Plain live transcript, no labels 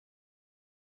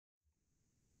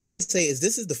say is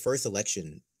this is the first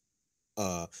election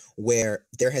where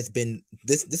there has been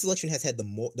this election has had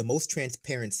the most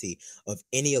transparency of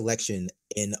any election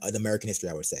in American history,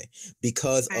 I would say,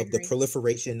 because of the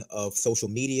proliferation of social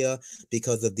media,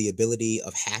 because of the ability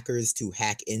of hackers to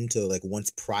hack into like once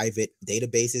private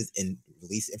databases and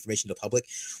release information to the public.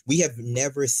 We have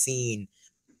never seen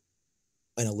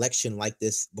an election like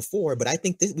this before, but I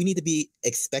think we need to be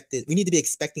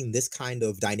expecting this kind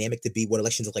of dynamic to be what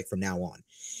elections look like from now on.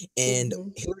 And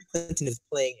Hillary Clinton is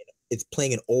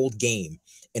playing an old game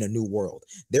in a new world.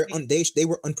 They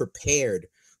were unprepared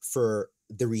for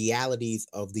the realities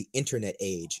of the internet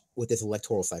age with this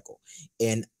electoral cycle.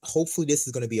 And hopefully this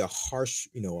is going to be a harsh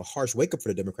wake up for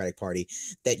the Democratic Party,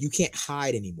 that you can't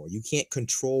hide anymore. You can't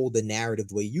control the narrative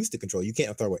the way you used to control. You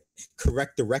can't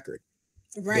correct the record.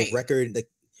 Right. The record, like,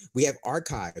 we have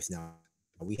archives now.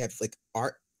 We have like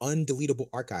undeletable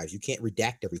archives. You can't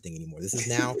redact everything anymore. This is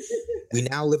now we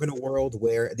now live in a world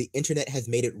where the internet has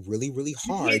made it really, really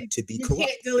hard to be corrupt. You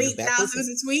can't delete thousands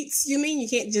of tweets. You mean you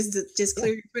can't just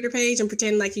clear your Twitter page and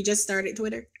pretend like you just started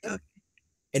Twitter? Okay.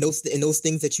 And those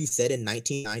things that you said in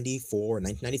 1994 or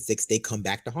 1996, they come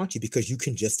back to haunt you because you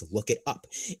can just look it up.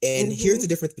 And here's the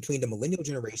difference between the millennial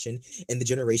generation and the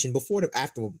generation before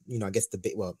after, I guess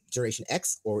Generation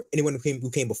X or anyone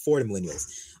who came before the millennials.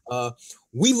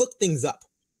 We look things up.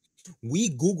 We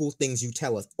Google things you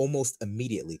tell us almost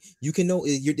immediately. You can know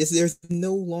there's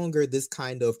no longer this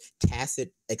kind of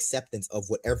tacit acceptance of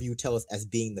whatever you tell us as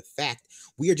being the fact.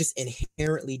 We are just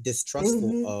inherently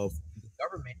distrustful of the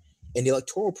government and the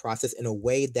electoral process in a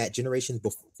way that generations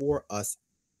before us,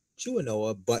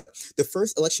 Anoa, but the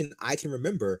first election I can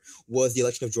remember was the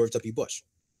election of George W. Bush.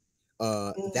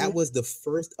 That was the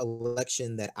first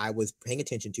election that I was paying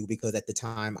attention to because at the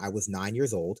time I was 9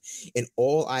 years old, and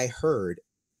all I heard,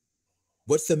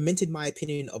 what cemented my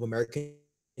opinion of American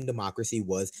democracy,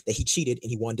 was that he cheated and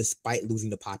he won despite losing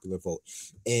the popular vote.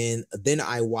 And then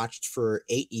I watched for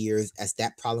 8 years as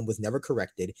that problem was never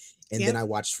corrected. And then I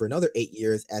watched for another 8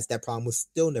 years as that problem was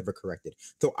still never corrected.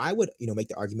 So I would, make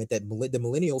the argument that the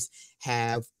millennials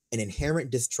have an inherent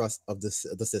distrust of the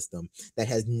system that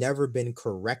has never been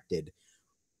corrected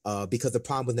because the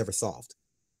problem was never solved.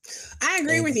 I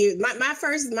agree with you. My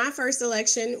first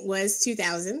election was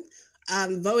 2000.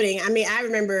 Voting. I mean, I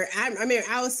remember.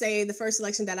 I would say the first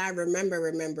election that I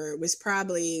remember was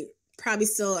probably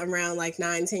still around like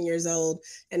 9-10 years old,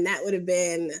 and that would have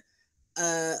been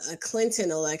a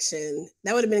Clinton election.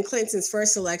 That would have been Clinton's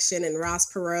first election, and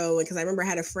Ross Perot. Because I remember I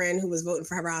had a friend who was voting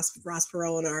for Ross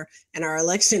Perot in our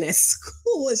election at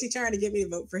school, and she tried to get me to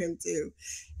vote for him too.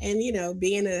 And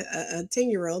being a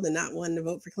 10-year-old and not wanting to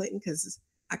vote for Clinton because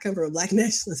I come from a Black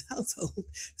nationalist household,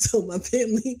 so my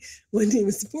family wasn't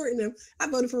even supporting him. I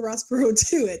voted for Ross Perot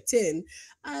too at 10.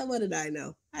 What did I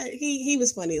know? He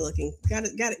was funny looking. Got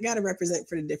to represent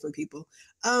for the different people.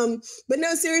 But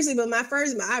no, seriously. But I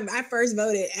first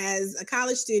voted as a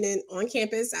college student on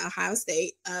campus at Ohio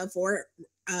State for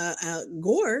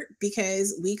Gore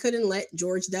because we couldn't let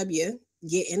George W.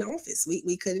 get in office.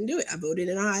 We couldn't do it. I voted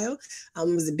in Ohio.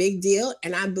 It was a big deal.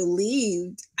 And I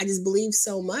just believed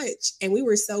so much. And we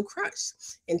were so crushed.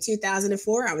 In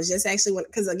 2004, I was just actually,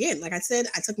 because again, like I said,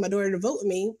 I took my daughter to vote with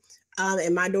me.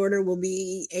 And my daughter will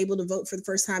be able to vote for the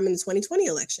first time in the 2020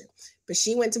 election. But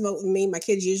she went to vote with me. My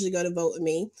kids usually go to vote with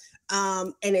me.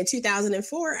 And in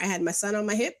 2004, I had my son on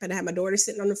my hip and I had my daughter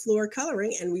sitting on the floor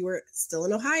coloring, and we were still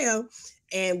in Ohio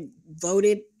and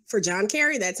voted for John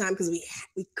Kerry that time because we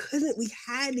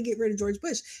had to get rid of George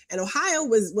Bush. And Ohio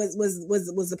was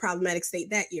the problematic state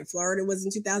that year. Florida was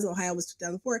in 2000, Ohio was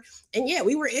 2004. And yeah,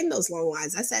 we were in those long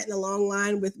lines. I sat in a long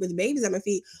line with babies at my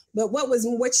feet. But what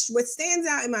stands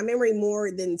out in my memory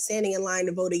more than standing in line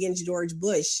to vote against George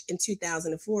Bush in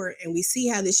 2004, and we see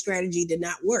how this strategy did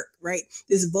not work, right?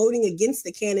 This voting against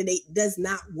the candidate does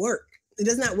not work. It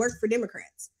does not work for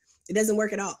Democrats. It doesn't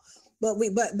work at all. But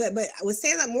what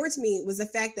stands out more to me was the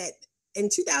fact that in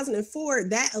 2004,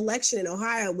 that election in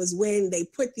Ohio was when they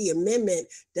put the amendment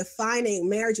defining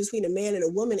marriage between a man and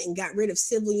a woman and got rid of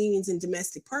civil unions and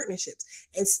domestic partnerships.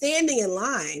 And standing in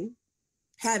line,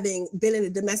 having been in a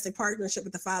domestic partnership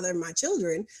with the father of my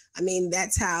children, I mean,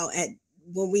 that's how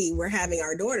when we were having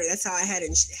our daughter, that's how I had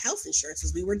health insurance,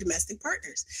 was we were domestic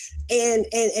partners. And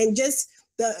just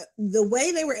the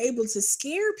way they were able to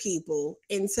scare people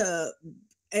into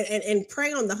and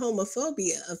prey on the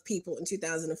homophobia of people in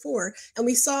 2004. And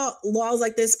we saw laws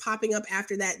like this popping up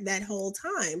after that whole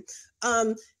time.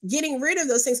 Getting rid of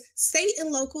those things. State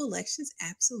and local elections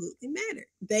absolutely matter.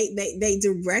 They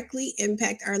directly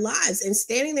impact our lives. And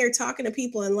standing there talking to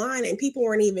people in line, and people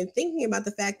weren't even thinking about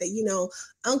the fact that, you know,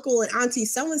 uncle and auntie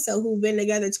so-and-so who've been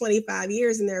together 25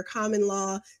 years in their common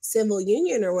law civil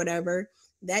union or whatever,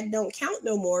 that don't count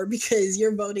no more because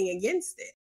you're voting against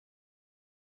it.